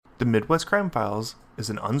The Midwest Crime Files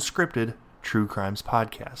is an unscripted true crimes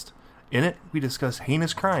podcast. In it, we discuss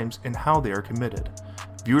heinous crimes and how they are committed.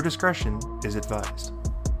 Viewer discretion is advised.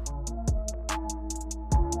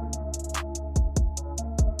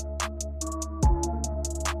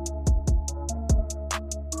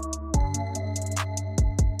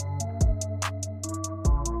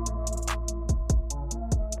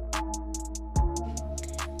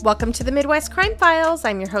 Welcome to the Midwest Crime Files.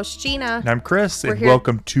 I'm your host, Gina. And I'm Chris, and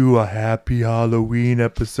welcome to a happy Halloween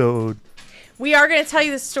episode. We are going to tell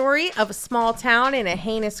you the story of a small town and a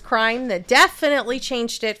heinous crime that definitely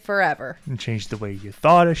changed it forever. And changed the way you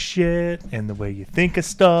thought of shit, and the way you think of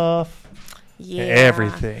stuff. Yeah.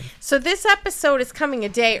 Everything. So this episode is coming a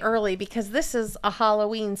day early because this is a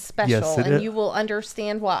Halloween special, Yes, it and is. you will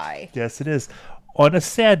understand why. Yes, it is. On a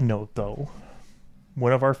sad note, though,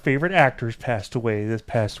 one of our favorite actors passed away this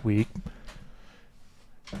past week.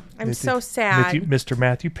 I'm so sad. Mr.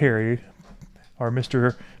 Matthew Perry, or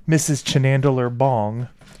Mrs. Chenandler Bong.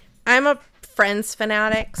 I'm a Friends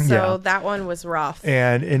fanatic, so that one was rough.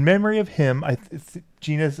 And in memory of him,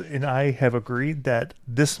 Gina and I have agreed that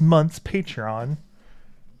this month's Patreon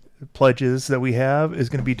pledges that we have is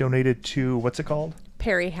going to be donated to, what's it called?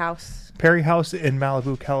 Perry House. Perry House in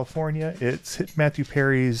Malibu, California. It's Matthew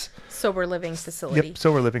Perry's Sober living facility. Yep,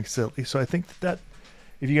 sober living facility. So I think that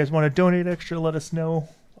if you guys want to donate extra, let us know.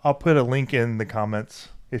 I'll put a link in the comments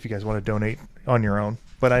if you guys want to donate on your own.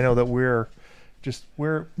 But I know that we're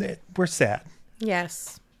sad.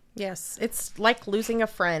 Yes. It's like losing a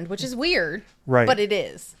friend, which is weird. Right. But it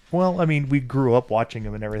is. Well, I mean, we grew up watching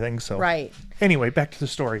him and everything. So right. Anyway, back to the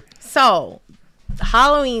story. So,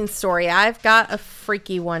 Halloween story. I've got a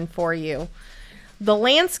freaky one for you. The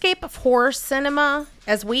landscape of horror cinema,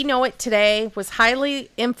 as we know it today, was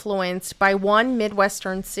highly influenced by one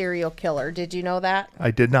Midwestern serial killer. Did you know that?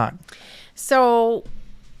 I did not. So,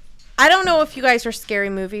 I don't know if you guys are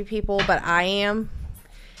scary movie people, but I am.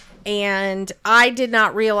 And I did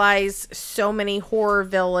not realize so many horror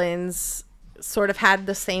villains sort of had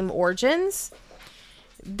the same origins.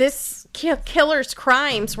 This killer's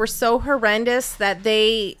crimes were so horrendous that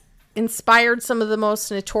they inspired some of the most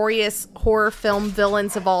notorious horror film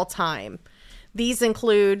villains of all time. These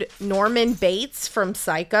include Norman Bates from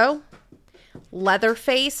Psycho,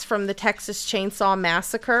 Leatherface from the Texas Chainsaw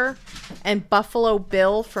Massacre, and Buffalo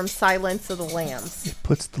Bill from Silence of the Lambs. It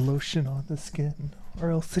puts the lotion on the skin,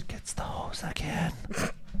 or else it gets the hose again.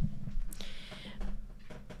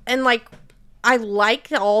 And I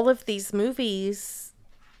like all of these movies,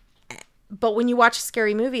 but when you watch a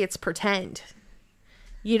scary movie, it's pretend.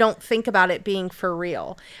 You don't think about it being for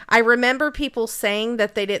real. I remember people saying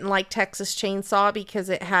that they didn't like Texas Chainsaw because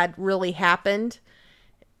it had really happened.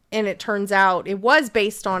 And it turns out it was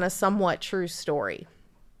based on a somewhat true story.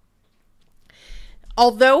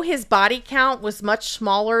 Although his body count was much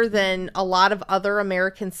smaller than a lot of other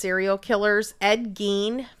American serial killers, Ed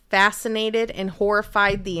Gein fascinated and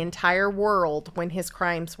horrified the entire world when his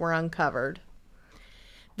crimes were uncovered.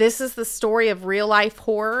 This is the story of real-life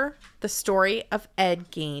horror, the story of Ed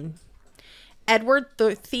Gein. Edward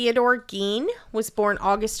Theodore Gein was born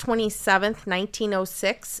August 27th,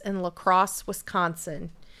 1906 in La Crosse, Wisconsin.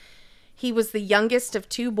 He was the youngest of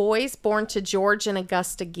two boys born to George and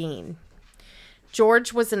Augusta Gein.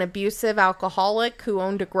 George was an abusive alcoholic who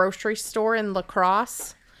owned a grocery store in La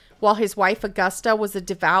Crosse, while his wife Augusta was a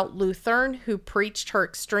devout Lutheran who preached her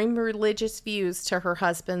extreme religious views to her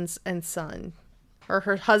husband and sons.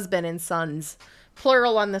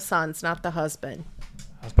 Plural on the sons, not the husband.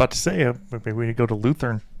 I was about to say, maybe we need to go to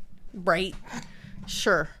Lutheran. Right.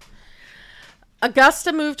 Sure.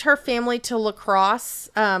 Augusta moved her family to La Crosse,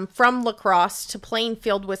 from La Crosse to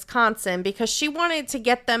Plainfield, Wisconsin, because she wanted to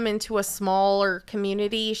get them into a smaller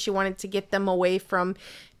community. She wanted to get them away from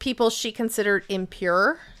people she considered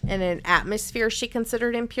impure and an atmosphere she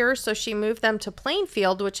considered impure. So she moved them to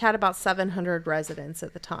Plainfield, which had about 700 residents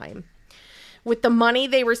at the time. With the money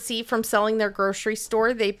they received from selling their grocery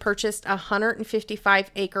store, they purchased a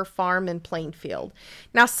 155-acre farm in Plainfield.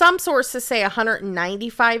 Now, some sources say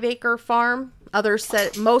 195-acre farm. Others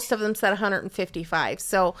said, most of them said 155.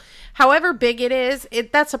 So, however big it is,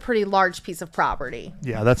 that's a pretty large piece of property.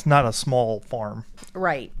 Yeah, that's not a small farm.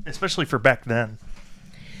 Right. Especially for back then.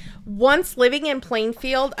 Once living in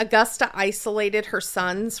Plainfield, Augusta isolated her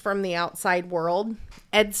sons from the outside world.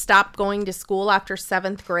 Ed stopped going to school after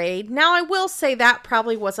 7th grade. Now, I will say that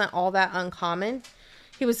probably wasn't all that uncommon.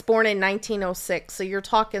 He was born in 1906, so you're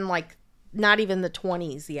talking not even the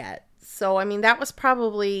 20s yet. So, I mean, that was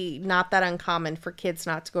probably not that uncommon for kids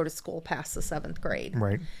not to go to school past the 7th grade.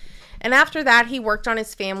 Right. And after that, he worked on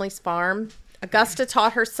his family's farm. Augusta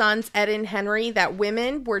taught her sons, Ed and Henry, that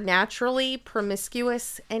women were naturally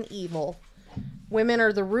promiscuous and evil. Women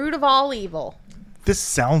are the root of all evil. This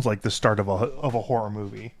sounds like the start of a horror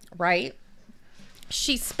movie. Right?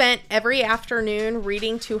 She spent every afternoon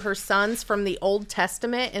reading to her sons from the Old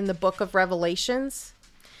Testament in the book of Revelations.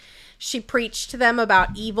 She preached to them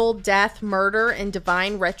about evil, death, murder, and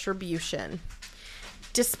divine retribution.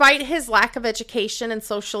 Despite his lack of education and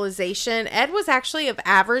socialization, Ed was actually of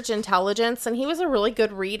average intelligence, and he was a really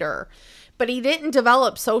good reader. But he didn't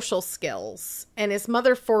develop social skills, and his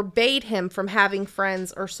mother forbade him from having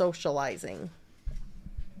friends or socializing.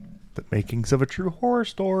 The makings of a true horror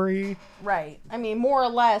story. Right. I mean, more or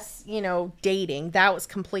less, dating. That was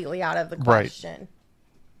completely out of the question. Right.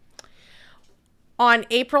 On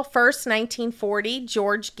April 1st, 1940,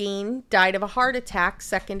 George Gein died of a heart attack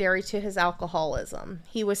secondary to his alcoholism.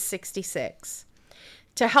 He was 66.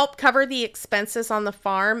 To help cover the expenses on the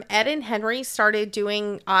farm, Ed and Henry started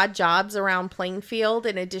doing odd jobs around Plainfield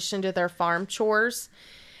in addition to their farm chores.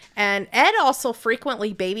 And Ed also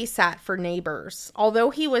frequently babysat for neighbors.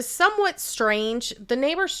 Although he was somewhat strange, the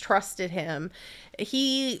neighbors trusted him.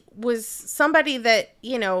 He was somebody that,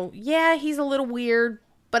 he's a little weird,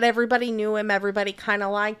 but everybody knew him. Everybody kind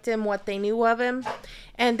of liked him, what they knew of him.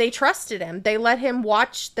 And they trusted him. They let him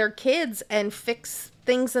watch their kids and fix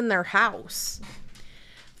things in their house.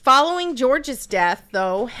 Following George's death,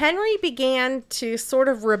 though, Henry began to sort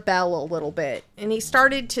of rebel a little bit. And he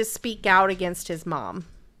started to speak out against his mom.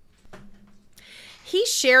 He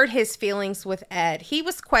shared his feelings with Ed. He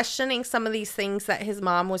was questioning some of these things that his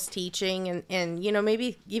mom was teaching and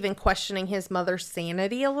maybe even questioning his mother's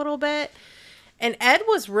sanity a little bit. And Ed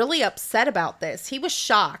was really upset about this. He was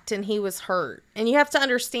shocked and he was hurt. And you have to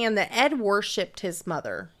understand that Ed worshipped his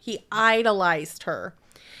mother. He idolized her.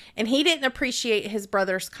 And he didn't appreciate his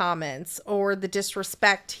brother's comments or the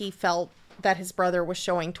disrespect he felt that his brother was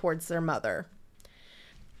showing towards their mother.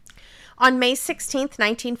 On May 16th,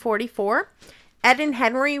 1944, Ed and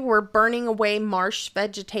Henry were burning away marsh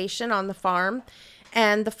vegetation on the farm,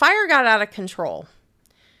 and the fire got out of control.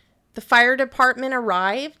 The fire department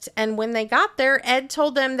arrived, and when they got there, Ed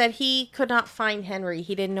told them that he could not find Henry.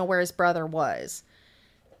 He didn't know where his brother was.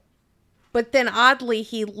 But then, oddly,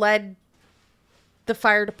 he led the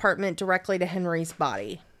fire department directly to Henry's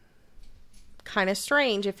body. Kind of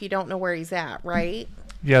strange if you don't know where he's at, right?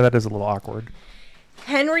 Yeah, that is a little awkward.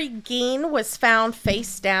 Henry Gein was found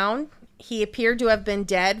face down. He appeared to have been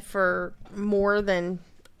dead for more than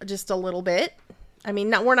just a little bit. I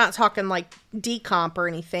mean, we're not talking like decomp or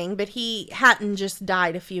anything, but he hadn't just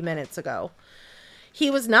died a few minutes ago.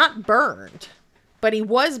 He was not burned, but he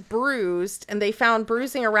was bruised, and they found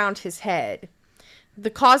bruising around his head.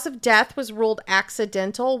 The cause of death was ruled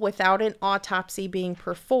accidental without an autopsy being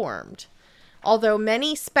performed. Although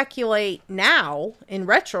many speculate now, in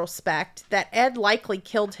retrospect, that Ed likely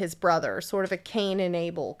killed his brother, sort of a Cain and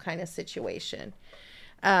Abel kind of situation.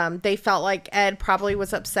 They felt like Ed probably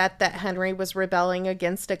was upset that Henry was rebelling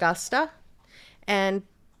against Augusta and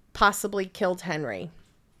possibly killed Henry.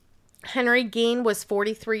 Henry Gein was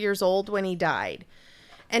 43 years old when he died.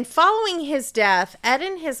 And following his death, Ed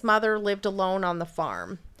and his mother lived alone on the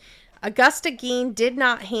farm. Augusta Gein did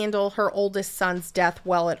not handle her oldest son's death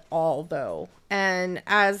well at all, though. And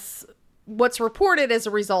as what's reported as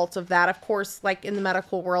a result of that, of course, like in the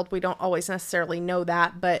medical world, we don't always necessarily know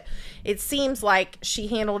that, but it seems like she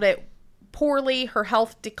handled it poorly. Her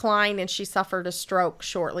health declined, and she suffered a stroke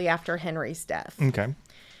shortly after Henry's death. Okay.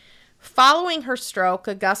 Following her stroke,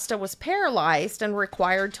 Augusta was paralyzed and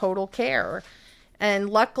required total care. And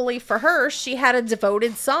luckily for her, she had a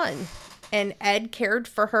devoted son. And Ed cared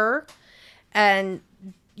for her. And,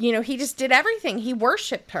 he just did everything. He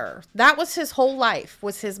worshipped her. That was his whole life,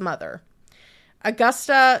 was his mother.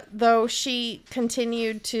 Augusta, though, she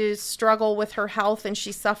continued to struggle with her health, and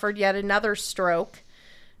she suffered yet another stroke.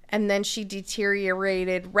 And then she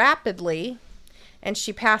deteriorated rapidly. And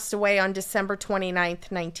she passed away on December 29th,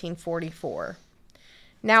 1944.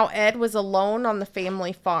 Now Ed was alone on the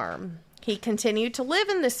family farm. He continued to live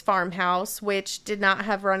in this farmhouse, which did not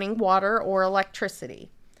have running water or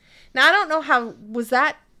electricity. Now, I don't know how, was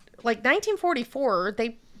that, like 1944,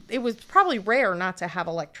 it was probably rare not to have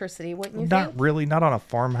electricity, wouldn't you think? Not really, not on a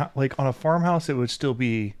farmhouse. Like, on a farmhouse, it would still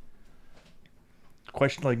be,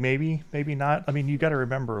 question, like, maybe not. I mean, you got to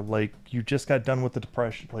remember, like, you just got done with the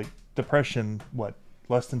Depression, what,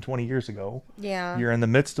 less than 20 years ago? Yeah. You're in the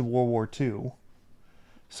midst of World War II.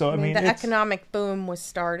 So, I mean, the economic boom was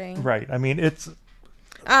starting. Right. I mean, I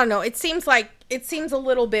don't know. It seems a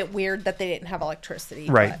little bit weird that they didn't have electricity.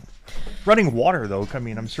 Right. Running water, though, I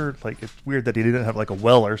mean, I'm sure, like, it's weird that he didn't have, like, a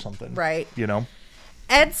well or something. Right.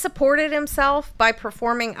 Ed supported himself by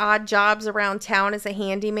performing odd jobs around town as a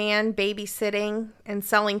handyman, babysitting, and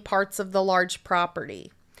selling parts of the large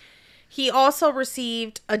property. He also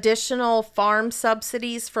received additional farm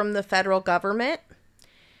subsidies from the federal government.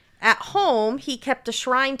 At home, he kept a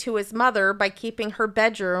shrine to his mother by keeping her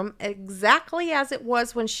bedroom exactly as it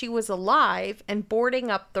was when she was alive and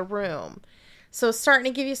boarding up the room. So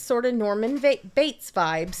starting to give you sort of Norman Bates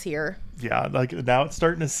vibes here. Yeah, like now it's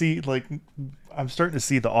starting to see, like, I'm starting to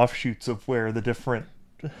see the offshoots of where the different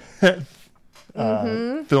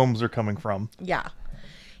films are coming from. Yeah.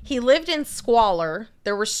 He lived in squalor.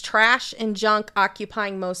 There was trash and junk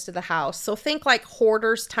occupying most of the house. So think like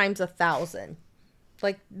hoarders times 1,000.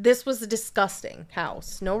 Like, this was a disgusting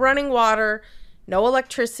house. No running water, no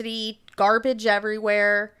electricity, garbage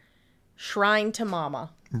everywhere. Shrine to mama.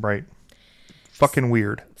 Right. Fucking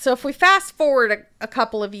weird. So if we fast forward a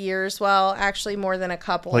couple of years, well, actually more than a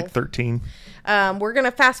couple. Like 13. We're going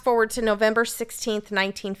to fast forward to November 16th,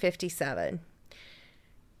 1957.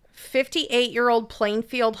 58-year-old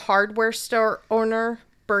Plainfield hardware store owner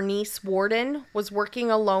Bernice Warden was working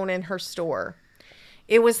alone in her store.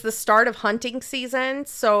 It was the start of hunting season,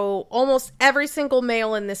 so almost every single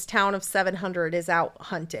male in this town of 700 is out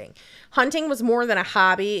hunting. Hunting was more than a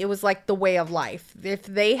hobby. It was like the way of life. If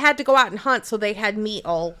they had to go out and hunt, so they had meat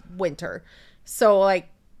all winter. So, like,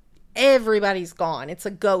 everybody's gone. It's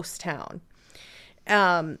a ghost town.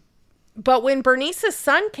 But when Bernice's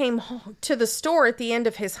son came to the store at the end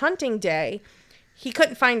of his hunting day, he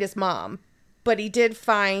couldn't find his mom, but he did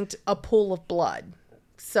find a pool of blood.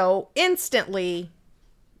 So instantly,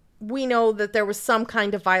 we know that there was some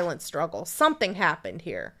kind of violent struggle. Something happened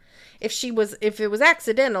here. If it was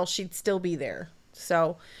accidental, she'd still be there.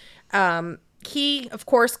 So, he, of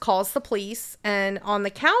course, calls the police, and on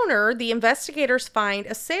the counter, the investigators find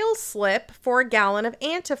a sales slip for a gallon of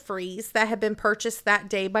antifreeze that had been purchased that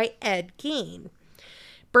day by Ed Gein.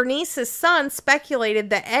 Bernice's son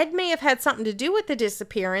speculated that Ed may have had something to do with the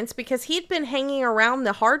disappearance because he'd been hanging around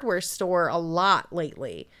the hardware store a lot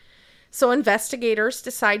lately. So investigators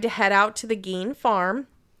decide to head out to the Gein farm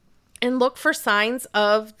and look for signs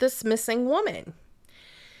of this missing woman.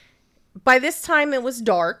 By this time, it was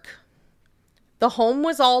dark. The home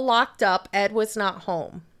was all locked up. Ed was not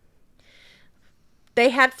home. They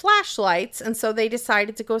had flashlights, and so they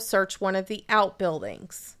decided to go search one of the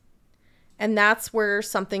outbuildings. And that's where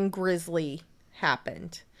something grisly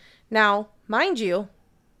happened. Now, mind you,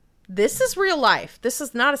 this is real life. This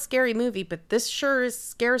is not a scary movie, but this sure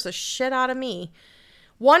scares the shit out of me.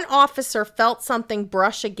 One officer felt something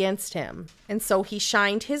brush against him, and so he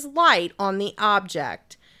shined his light on the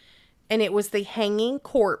object. And it was the hanging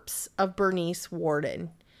corpse of Bernice Warden.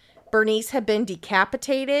 Bernice had been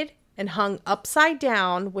decapitated and hung upside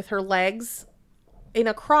down with her legs in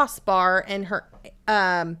a crossbar and her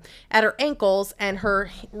at her ankles and her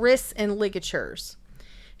wrists in ligatures.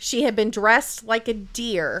 She had been dressed like a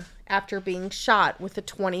deer after being shot with a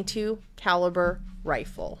 .22 caliber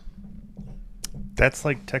rifle. That's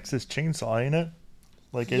like Texas Chainsaw, ain't it?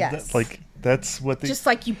 Like, yes. That's what they... Just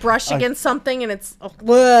like you brush against something and it's...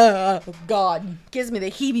 Oh, God. Gives me the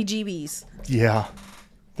heebie-jeebies. Yeah.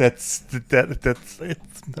 That's...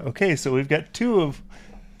 It's, okay, so we've got two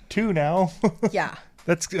now. Yeah.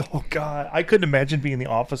 That's... Oh, God. I couldn't imagine being the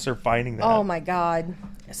officer finding that. Oh, my God.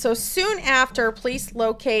 So soon after, police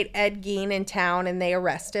locate Ed Gein in town and they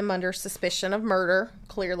arrest him under suspicion of murder,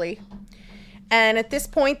 clearly. And at this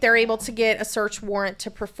point, they're able to get a search warrant to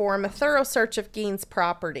perform a thorough search of Gein's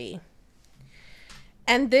property.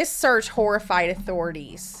 And this search horrified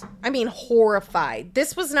authorities. I mean, horrified.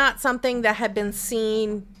 This was not something that had been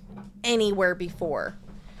seen anywhere before.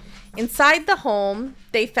 Inside the home,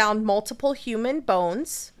 they found multiple human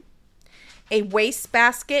bones, a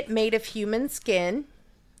wastebasket made of human skin,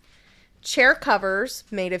 chair covers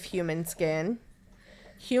made of human skin,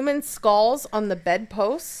 human skulls on the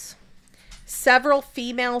bedposts, several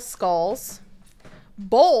female skulls,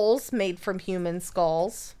 bowls made from human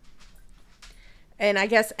skulls. And I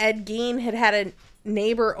guess Ed Gein had a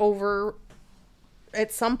neighbor over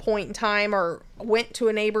at some point in time or went to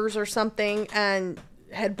a neighbor's or something and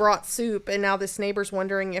had brought soup. And now this neighbor's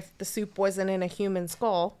wondering if the soup wasn't in a human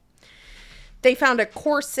skull. They found a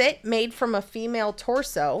corset made from a female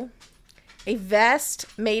torso, a vest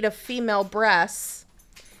made of female breasts,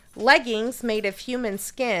 leggings made of human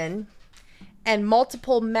skin, and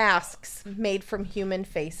multiple masks made from human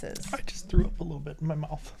faces. I just threw up a little bit in my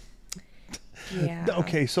mouth. Yeah.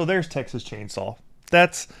 Okay, so there's Texas Chainsaw.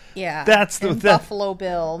 That's Buffalo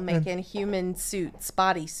Bill making human suits,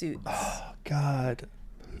 body suits. Oh, God.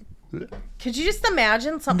 Could you just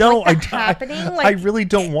imagine something like that happening? I really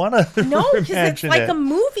don't want to. No, because it's like a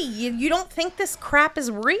movie. You don't think this crap is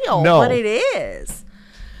real, but it is.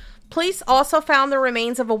 Police also found the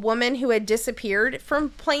remains of a woman who had disappeared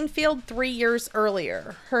from Plainfield 3 years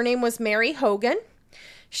earlier. Her name was Mary Hogan.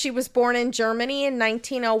 She was born in Germany in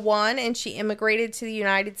 1901, and she immigrated to the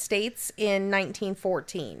United States in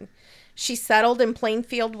 1914. She settled in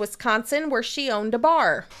Plainfield, Wisconsin, where she owned a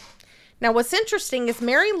bar. Now, what's interesting is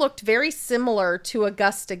Mary looked very similar to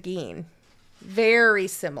Augusta Gein. Very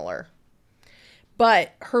similar.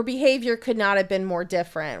 But her behavior could not have been more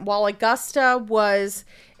different. While Augusta was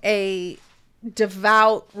a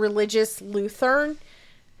devout religious Lutheran,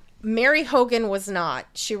 Mary Hogan was not.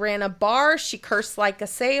 She ran a bar. She cursed like a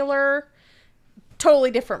sailor.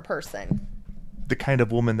 Totally different person. The kind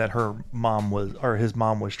of woman that her mom was, or his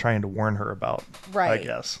mom was trying to warn her about, right. I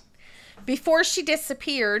guess. Before she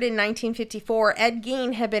disappeared in 1954, Ed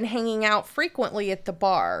Gein had been hanging out frequently at the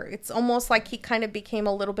bar. It's almost like he kind of became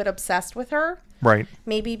a little bit obsessed with her. Right.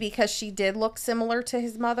 Maybe because she did look similar to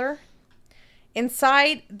his mother.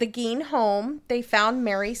 Inside the Gein home, they found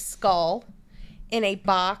Mary's skull in a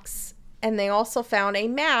box, and they also found a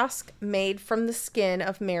mask made from the skin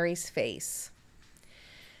of Mary's face.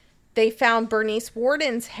 They found Bernice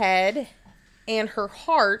Worden's head, and her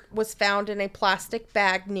heart was found in a plastic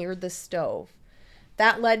bag near the stove.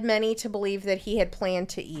 That led many to believe that he had planned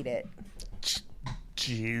to eat it.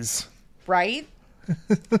 Jeez. Right?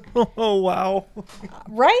 Oh, wow.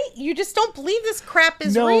 Right? You just don't believe this crap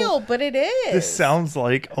is real, but it is. This sounds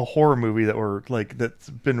like a horror movie that's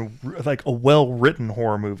been like a well-written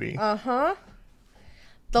horror movie. Uh-huh.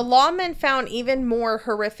 The lawmen found even more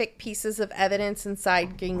horrific pieces of evidence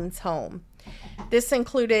inside Gein's home. This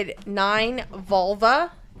included 9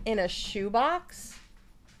 vulva in a shoebox.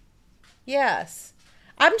 Yes.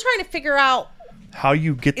 I'm trying to figure out... How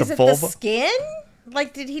you get the vulva? Is it the skin?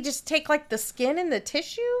 Like, did he just take, like, the skin and the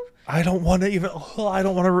tissue? I don't want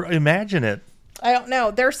to imagine it. I don't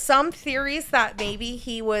know. There's some theories that maybe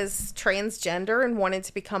he was transgender and wanted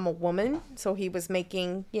to become a woman. So he was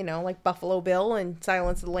making, like Buffalo Bill and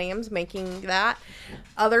Silence of the Lambs, making that.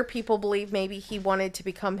 Other people believe maybe he wanted to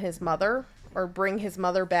become his mother or bring his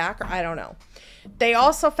mother back. Or I don't know. They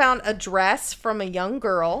also found a dress from a young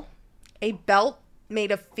girl, a belt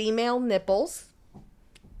made of female nipples.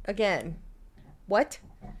 Again, what?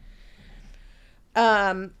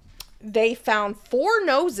 They found 4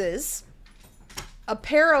 noses, a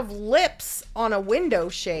pair of lips on a window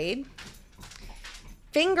shade,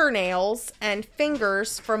 fingernails, and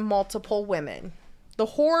fingers from multiple women. The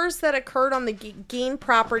horrors that occurred on the Gein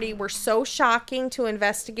property were so shocking to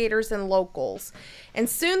investigators and locals. And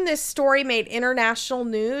soon this story made international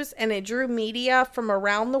news, and it drew media from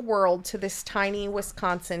around the world to this tiny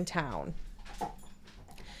Wisconsin town.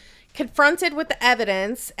 Confronted with the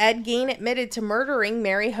evidence, Ed Gein admitted to murdering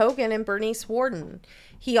Mary Hogan and Bernice Worden.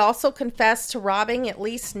 He also confessed to robbing at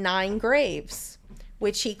least 9 graves,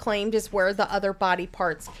 which he claimed is where the other body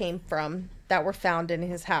parts came from that were found in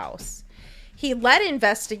his house. He led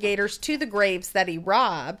investigators to the graves that he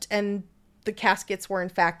robbed, and the caskets were in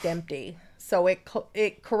fact empty. So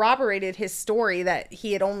it corroborated his story that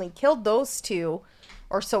he had only killed those 2,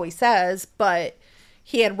 or so he says, but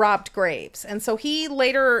he had robbed graves. And so he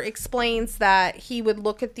later explains that he would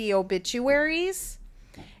look at the obituaries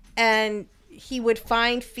and he would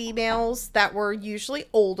find females that were usually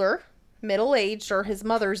older, middle-aged, or his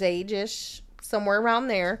mother's age-ish, somewhere around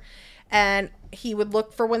there. And he would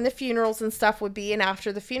look for when the funerals and stuff would be. And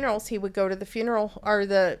after the funerals, he would go to the funeral or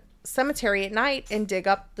the cemetery at night and dig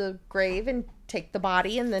up the grave and take the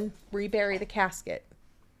body and then rebury the casket.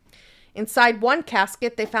 Inside one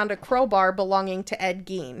casket, they found a crowbar belonging to Ed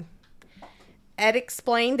Gein. Ed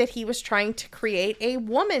explained that he was trying to create a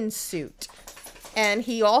woman's suit. And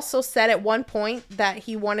he also said at one point that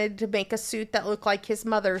he wanted to make a suit that looked like his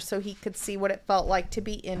mother so he could see what it felt like to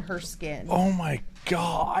be in her skin. Oh my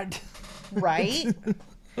God. Right?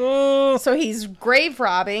 So he's grave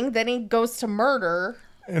robbing, then he goes to murder.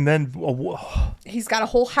 And then... he's got a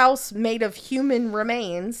whole house made of human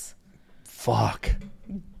remains. Fuck.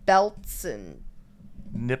 Belts and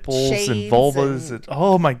nipples and vulvas. And,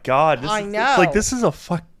 oh my God. I know. This is a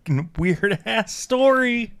fucking weird ass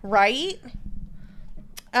story. Right?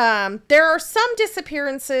 There are some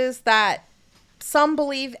disappearances that some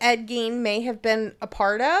believe Ed Gein may have been a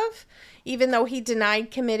part of, even though he denied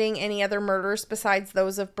committing any other murders besides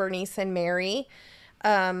those of Bernice and Mary.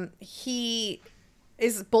 He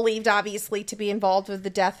is believed, obviously, to be involved with the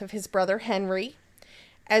death of his brother Henry.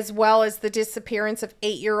 as well as the disappearance of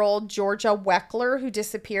 8-year-old Georgia Weckler, who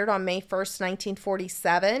disappeared on May 1st,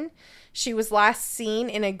 1947. She was last seen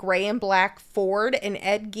in a gray and black Ford, and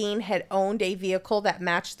Ed Gein had owned a vehicle that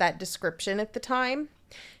matched that description at the time.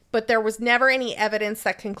 But there was never any evidence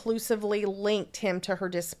that conclusively linked him to her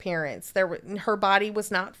disappearance. Her body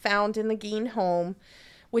was not found in the Gein home,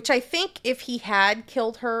 which I think if he had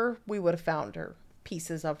killed her, we would have found her,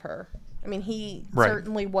 pieces of her. I mean, he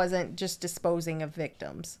certainly wasn't just disposing of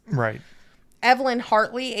victims. Right. Evelyn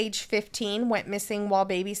Hartley, age 15, went missing while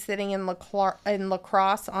babysitting in La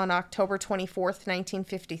Crosse on October 24th,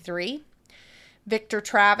 1953. Victor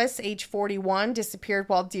Travis, age 41, disappeared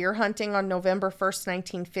while deer hunting on November 1st,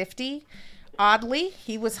 1950. Oddly,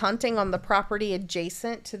 he was hunting on the property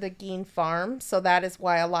adjacent to the Gein farm, so that is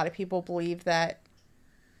why a lot of people believe that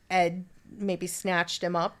Ed maybe snatched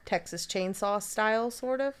him up, Texas Chainsaw style,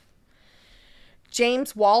 sort of.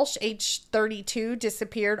 James Walsh, age 32,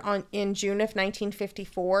 disappeared in June of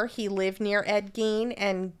 1954. He lived near Ed Gein,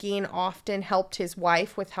 and Gein often helped his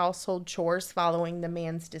wife with household chores following the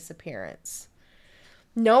man's disappearance.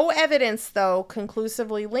 No evidence, though,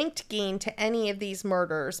 conclusively linked Gein to any of these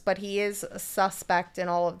murders, but he is a suspect in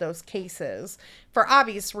all of those cases for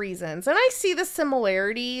obvious reasons. And I see the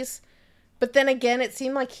similarities, but then again, it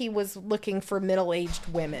seemed like he was looking for middle-aged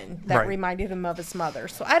women that reminded him of his mother.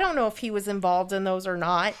 So I don't know if he was involved in those or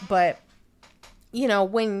not, but, you know,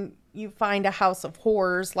 when you find a house of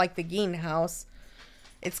horrors like the Gein house,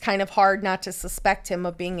 it's kind of hard not to suspect him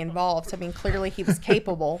of being involved. I mean, clearly he was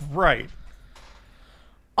capable. Right.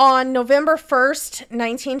 On November 1st,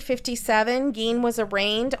 1957, Gein was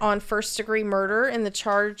arraigned on first-degree murder and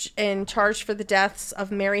charged for the deaths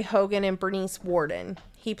of Mary Hogan and Bernice Worden.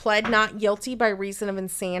 He pled not guilty by reason of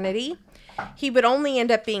insanity. He would only end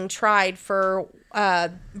up being tried for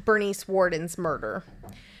Bernice Worden's murder.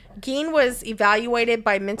 Gein was evaluated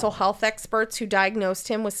by mental health experts who diagnosed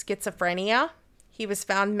him with schizophrenia. He was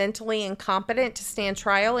found mentally incompetent to stand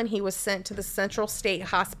trial, and he was sent to the Central State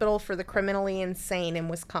Hospital for the Criminally Insane in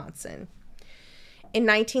Wisconsin. In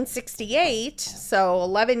 1968, so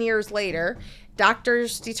 11 years later,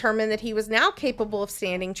 doctors determined that he was now capable of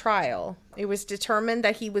standing trial. It was determined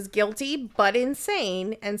that he was guilty but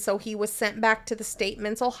insane, and so he was sent back to the state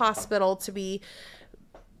mental hospital to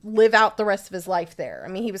live out the rest of his life there.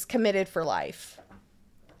 I mean, he was committed for life.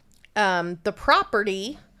 The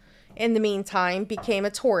property, in the meantime, became a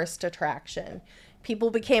tourist attraction. People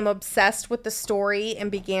became obsessed with the story and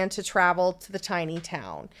began to travel to the tiny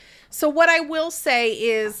town. So what I will say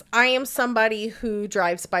is I am somebody who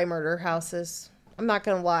drives by murder houses. I'm not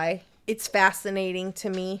going to lie. It's fascinating to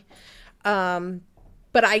me.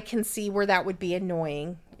 But I can see where that would be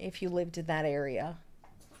annoying if you lived in that area,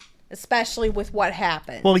 especially with what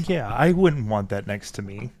happened. Well, yeah, I wouldn't want that next to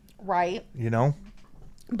me. Right. You know?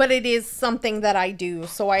 But it is something that I do,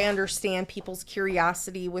 so I understand people's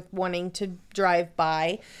curiosity with wanting to drive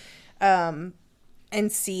by and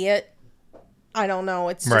see it. I don't know.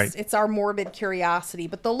 It's just It's our morbid curiosity.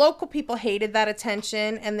 But the local people hated that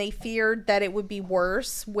attention, and they feared that it would be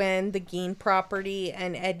worse when the Gein property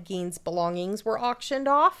and Ed Gein's belongings were auctioned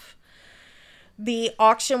off. The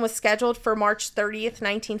auction was scheduled for March 30th,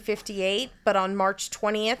 1958, but on March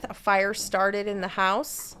 20th, a fire started in the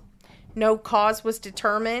house. No cause was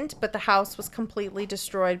determined, but the house was completely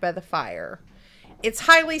destroyed by the fire. It's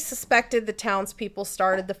highly suspected the townspeople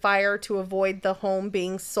started the fire to avoid the home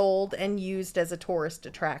being sold and used as a tourist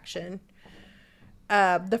attraction.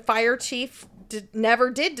 The fire chief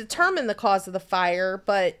never did determine the cause of the fire,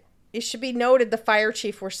 but it should be noted the fire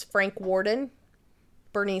chief was Frank Worden,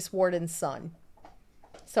 Bernice Worden's son.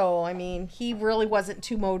 So, I mean, he really wasn't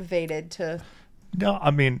too motivated to... No,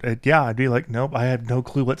 I mean, yeah, I'd be like, nope, I have no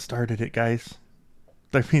clue what started it, guys.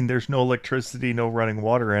 I mean, there's no electricity, no running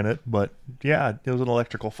water in it, but yeah, it was an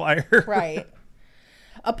electrical fire. Right.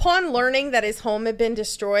 Upon learning that his home had been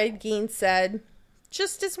destroyed, Gein said,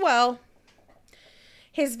 just as well.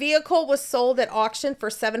 His vehicle was sold at auction for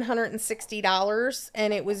 $760,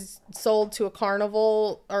 and it was sold to a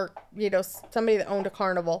carnival, or, you know, somebody that owned a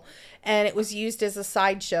carnival, and it was used as a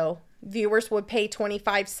sideshow. Viewers would pay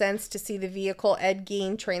 25 cents to see the vehicle Ed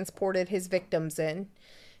Gein transported his victims in.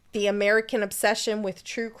 The American obsession with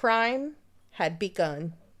true crime had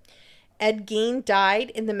begun. Ed Gein died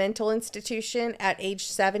in the mental institution at age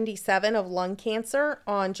 77 of lung cancer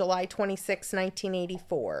on July 26,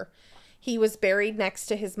 1984. He was buried next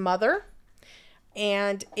to his mother,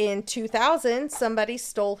 and in 2000, somebody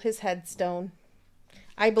stole his headstone.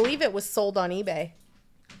 I believe it was sold on eBay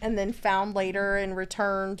and then found later and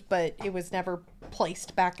returned, but it was never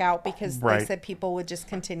placed back out because they Right. said people would just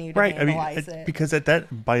continue to Right. I mean, vandalize it. because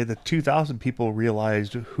by the 2000, people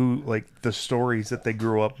realized who, like, the stories that they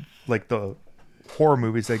grew up, like the horror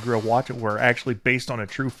movies they grew up watching were actually based on a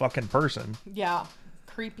true fucking person. Yeah.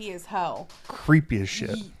 Creepy as hell. Creepy as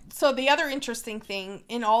shit. So the other interesting thing,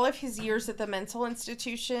 in all of his years at the mental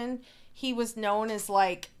institution, he was known as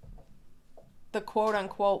like the quote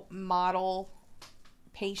unquote model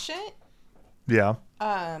patient. Yeah.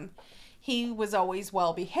 He was always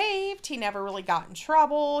well behaved. He never really got in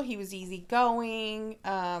trouble. He was easygoing.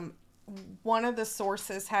 One of the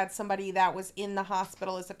sources had somebody that was in the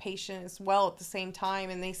hospital as a patient as well at the same time,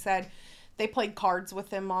 and they said they played cards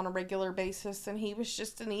with him on a regular basis, and he was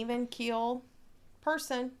just an even keel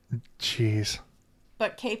person. Jeez.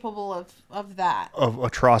 But capable of that. Of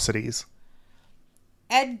atrocities.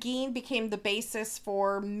 Ed Gein became the basis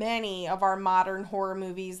for many of our modern horror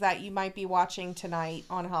movies that you might be watching tonight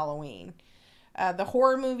on Halloween. The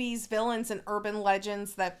horror movies, villains, and urban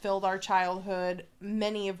legends that filled our childhood,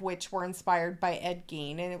 many of which were inspired by Ed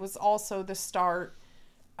Gein. And it was also the start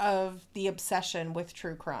of the obsession with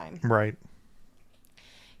true crime. Right.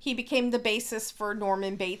 He became the basis for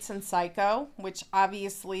Norman Bates and Psycho, which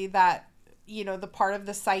obviously that, you know, the part of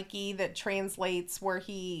the psyche that translates where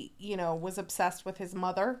he, you know, was obsessed with his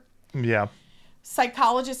mother. Yeah.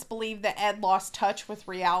 Psychologists believe that Ed lost touch with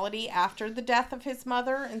reality after the death of his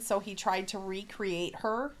mother, and so he tried to recreate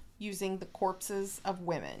her using the corpses of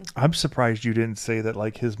women. I'm surprised you didn't say that,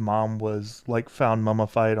 like, his mom was, like, found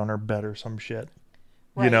mummified on her bed or some shit.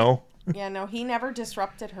 Right. You know? Yeah, no, he never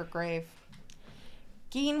disrupted her grave.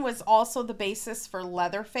 Gein was also the basis for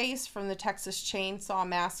Leatherface from the Texas Chainsaw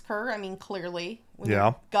Massacre. I mean, clearly, when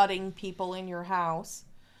you're gutting people in your house.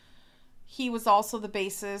 He was also the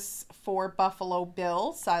basis for Buffalo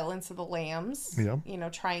Bill, Silence of the Lambs. Yeah. You know,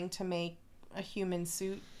 trying to make a human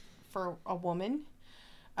suit for a woman.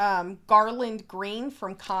 Garland Green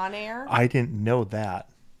from Con Air. I didn't know that.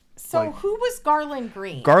 So who was Garland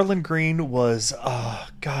Green? Garland Green was,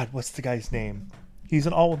 God, what's the guy's name? He's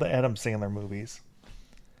in all of the Adam Sandler movies.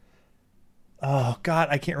 Oh, God,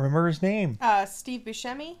 I can't remember his name. Steve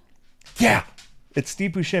Buscemi? Yeah. It's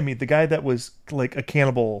Steve Buscemi, the guy that was, like, a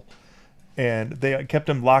cannibal. And they kept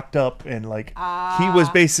him locked up. And, like, he was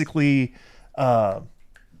basically, God,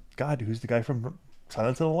 who's the guy from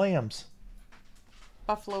Silence of the Lambs?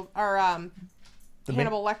 Hannibal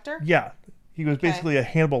Lecter? Yeah. He was basically a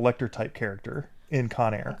Hannibal Lecter type character in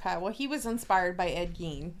Con Air. Okay, well, he was inspired by Ed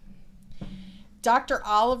Gein. Dr.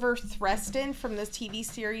 Oliver Threston from the TV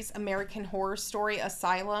series American Horror Story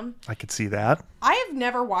Asylum. I could see that. I have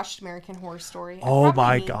never watched American Horror Story. Oh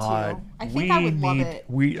my God! I think I would love it.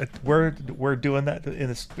 We're doing that in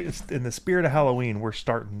the spirit of Halloween. We're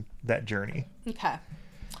starting that journey. Okay.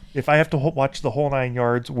 If I have to watch the whole 9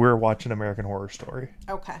 yards, we're watching American Horror Story.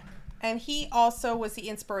 Okay. And he also was the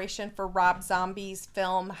inspiration for Rob Zombie's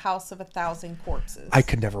film House of a Thousand Corpses. I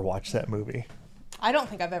could never watch that movie. I don't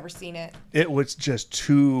think I've ever seen it. It was just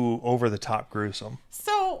too over-the-top gruesome.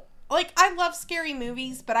 So, like, I love scary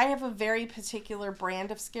movies, but I have a very particular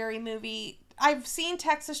brand of scary movie. I've seen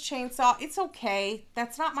Texas Chainsaw. It's okay.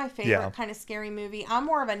 That's not my favorite kind of scary movie. I'm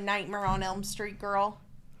more of a Nightmare on Elm Street girl.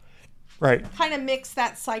 Right. Kind of mix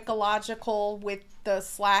that psychological with the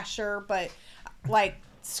slasher, but, like,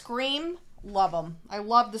 Scream, love them. I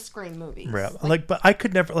love the Scream movies. Yeah. But I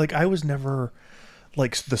could never, I was never...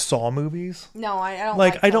 like the Saw movies. No, I don't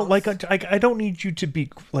I don't need you to be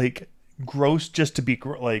like gross just to be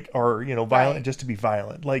violent just to be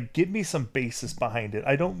violent. Like, give me some basis behind it.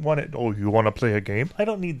 I don't want it. Oh, you want to play a game? I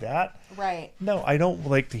don't need that. Right. No, I don't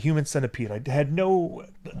like the Human Centipede.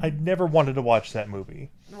 I never wanted to watch that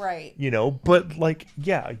movie. Right. You know, but like,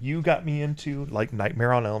 yeah, you got me into like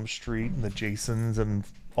Nightmare on Elm Street and the Jasons and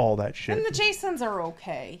all that shit. And the Jasons are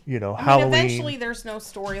okay. You know, Halloween. Eventually there's no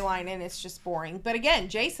storyline and it's just boring. But again,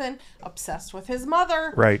 Jason, obsessed with his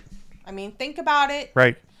mother. Right. I mean, think about it.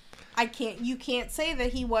 Right. You can't say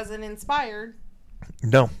that he wasn't inspired.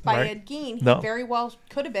 No. By Ed Gein. He very well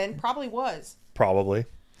could have been. Probably was. Probably.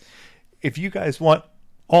 If you guys want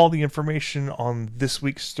all the information on this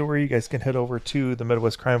week's story, you guys can head over to the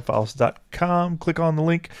MidwestCrimeFiles.com. Click on the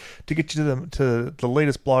link to get you to the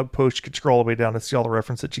latest blog post. You can scroll all the way down to see all the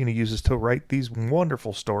reference that Gina uses to write these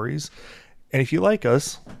wonderful stories. And if you like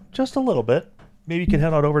us just a little bit, maybe you can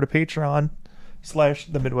head on over to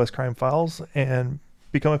Patreon/the Midwest Crime Files and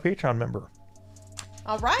become a Patreon member.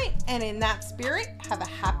 All right. And in that spirit, have a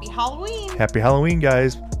happy Halloween. Happy Halloween,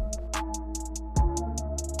 guys.